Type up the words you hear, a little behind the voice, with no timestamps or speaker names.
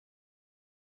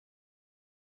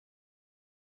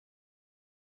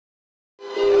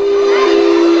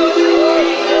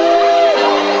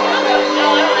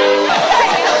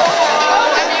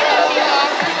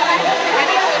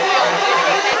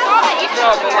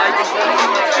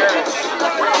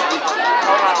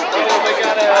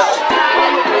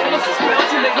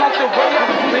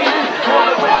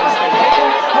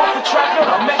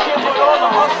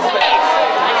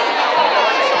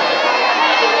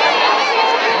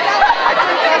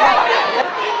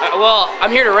Well, I'm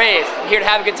here to rave. I'm here to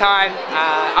have a good time.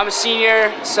 I'm a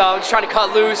senior, so I'm just trying to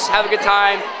cut loose, have a good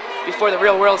time before the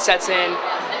real world sets in.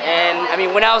 And I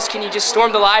mean, when else can you just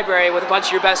storm the library with a bunch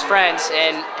of your best friends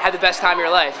and have the best time of your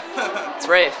life? It's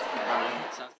rave.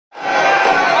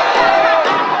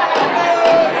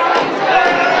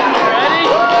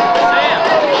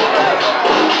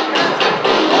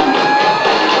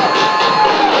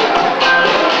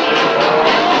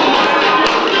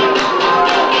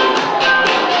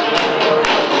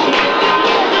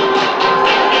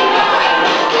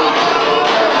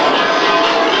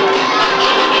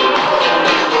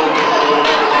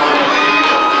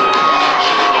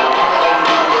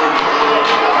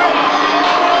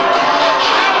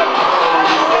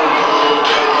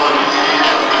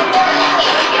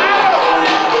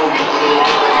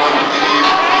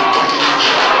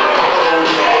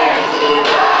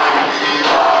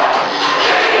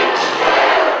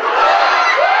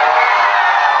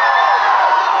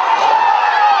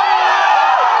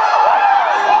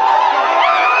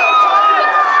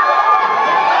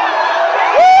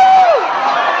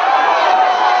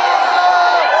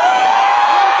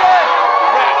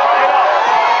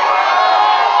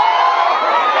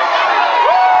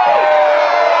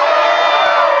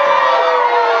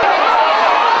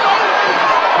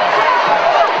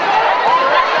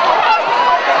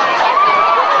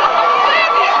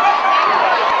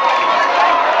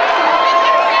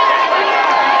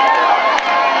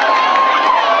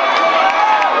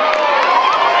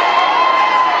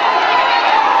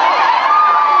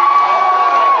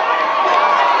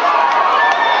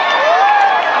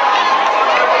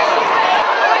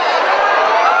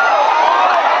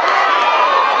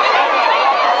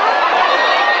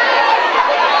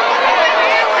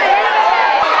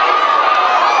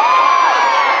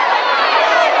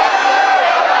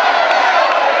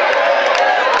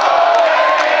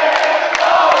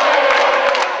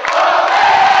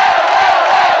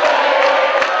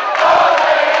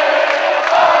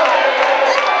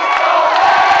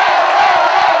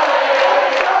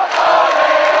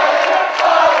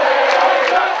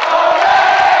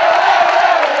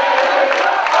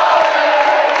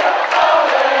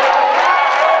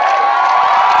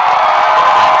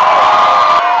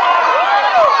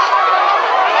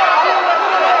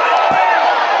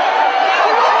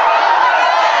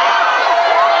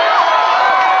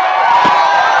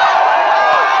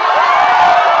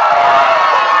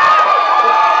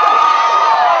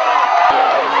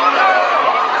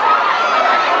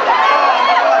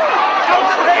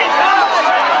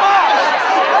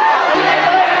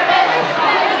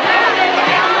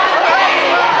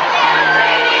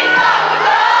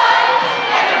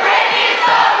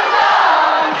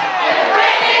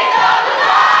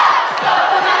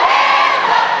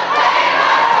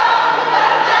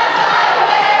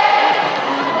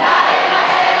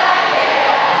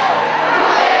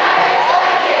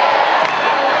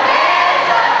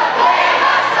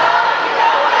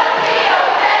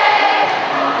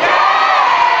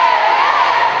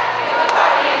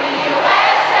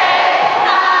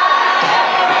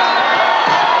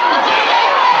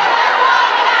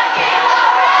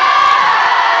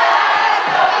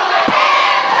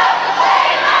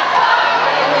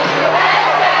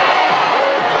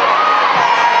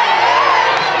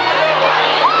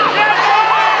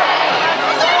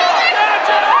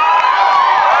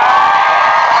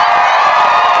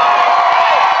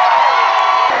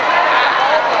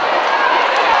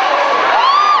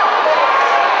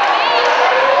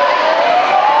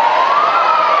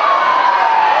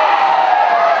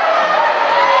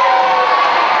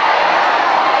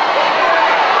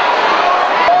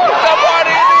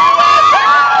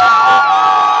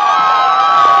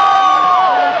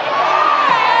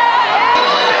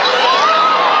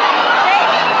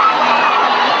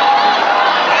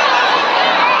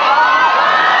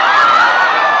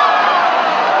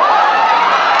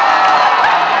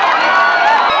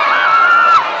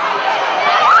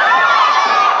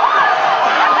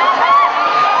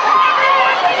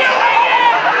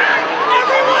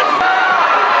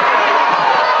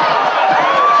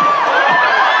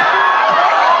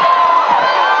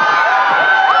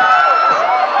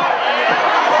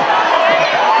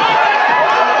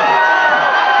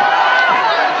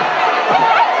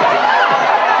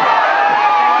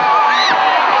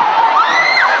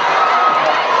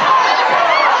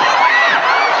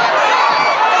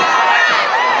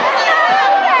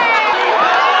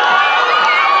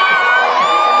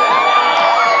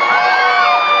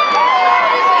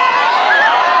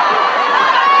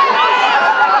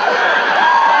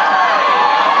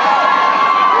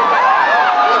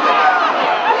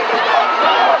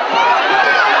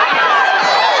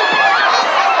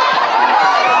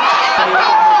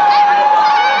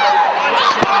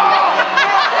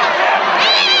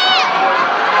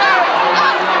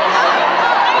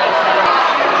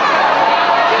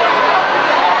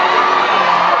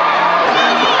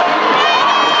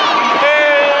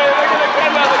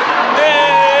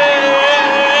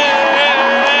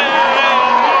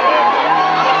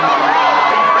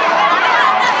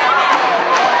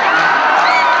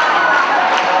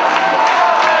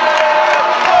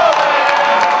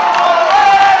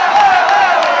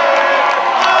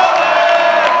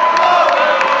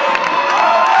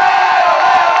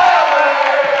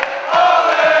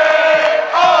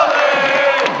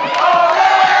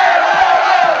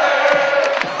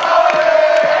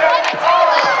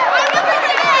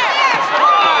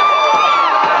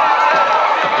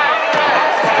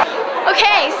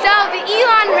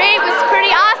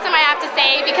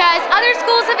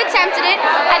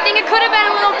 have been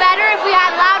a little better if we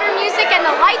had louder music and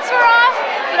the lights were off,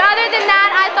 but other than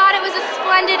that, I thought it was a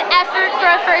splendid effort for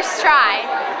a first try.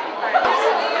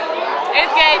 It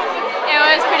was good. It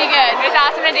was pretty good. It was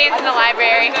awesome to dance in the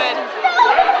library. Good.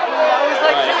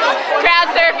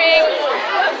 Crowd surfing.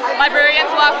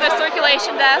 Librarians lost their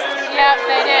circulation desk. Yep,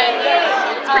 they did.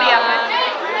 It's pretty epic.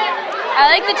 I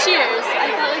like the cheers.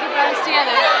 I felt like it brought us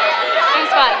together. It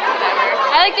was fun.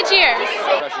 I like the cheers.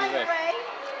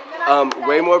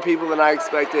 Way more people than I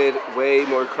expected, way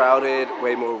more crowded,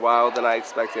 way more wild than I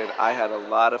expected. I had a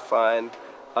lot of fun.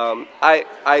 I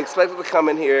expected to come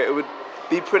in here, it would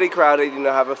be pretty crowded, you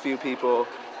know, have a few people,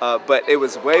 but it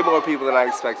was way more people than I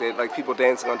expected, like people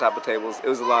dancing on top of tables. It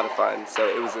was a lot of fun, so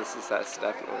it was a success,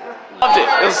 definitely. Loved it.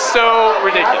 It was so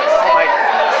ridiculous. Like,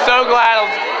 so glad I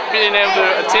was being able to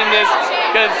attend this,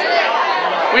 because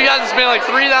we got to spend like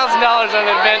 $3,000 on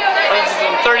an event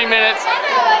in 30 minutes.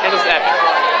 It was epic.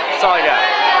 That's all I got.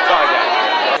 That's all I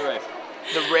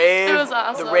got. The rave, It was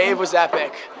awesome. The rave was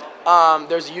epic.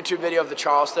 There's a YouTube video of the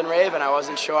Charleston rave, and I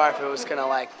wasn't sure if it was gonna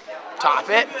like top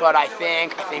it, but I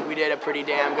think we did a pretty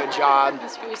damn good job. It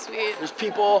was pretty sweet. There's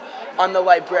people on the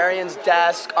librarian's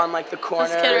desk, on like the corners,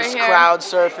 kid right here. crowd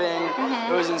surfing.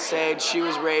 It was insane. She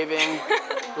was raving.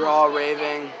 We're all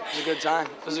raving. It was a good time.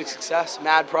 It was a success.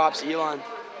 Mad props, Elon.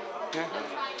 Yeah.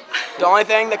 The only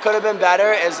thing that could have been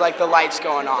better is like the lights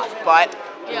going off, but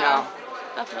you know,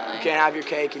 Definitely. you can't have your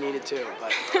cake and eat it too.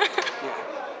 But yeah.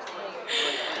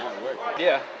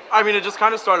 Yeah. I mean, it just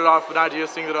kind of started off with an idea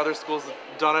seeing that other schools had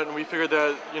done it, and we figured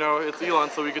that, you know, it's Elon,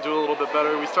 so we could do a little bit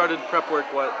better. We started prep work,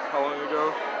 how long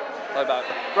ago? About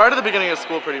Right at the beginning of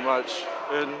school, pretty much,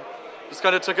 and just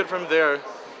kind of took it from there.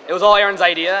 It was all Aaron's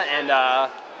idea, and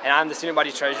I'm the student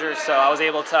body treasurer, so I was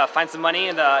able to find some money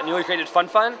in the newly created Fun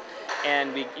Fund,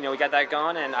 and we got that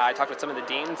going, and I talked with some of the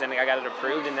deans, and I got it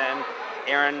approved, and then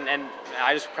Aaron and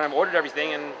I just kind of ordered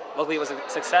everything, and luckily it was a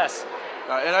success.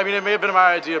 And I mean, it may have been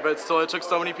my idea, but still, it took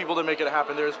so many people to make it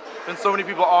happen. There's been so many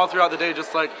people all throughout the day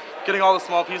just like getting all the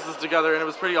small pieces together, and it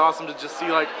was pretty awesome to just see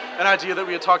like an idea that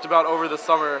we had talked about over the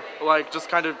summer, like just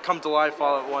kind of come to life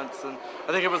all at once, and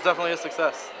I think it was definitely a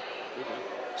success.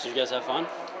 Did you guys have fun?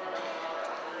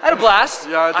 I had a blast.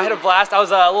 Yeah, I had a blast. I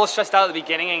was a little stressed out at the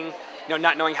beginning, and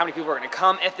not knowing how many people were going to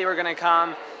come, if they were going to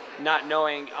come, not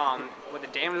knowing what the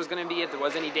damage was going to be, if there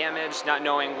was any damage, not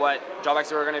knowing what drawbacks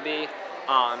there were going to be.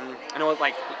 I know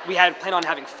like we had planned on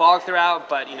having fog throughout,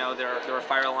 but there were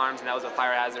fire alarms, and that was a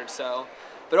fire hazard. So,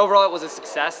 but overall it was a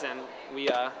success, and we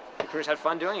pretty much had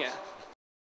fun doing it.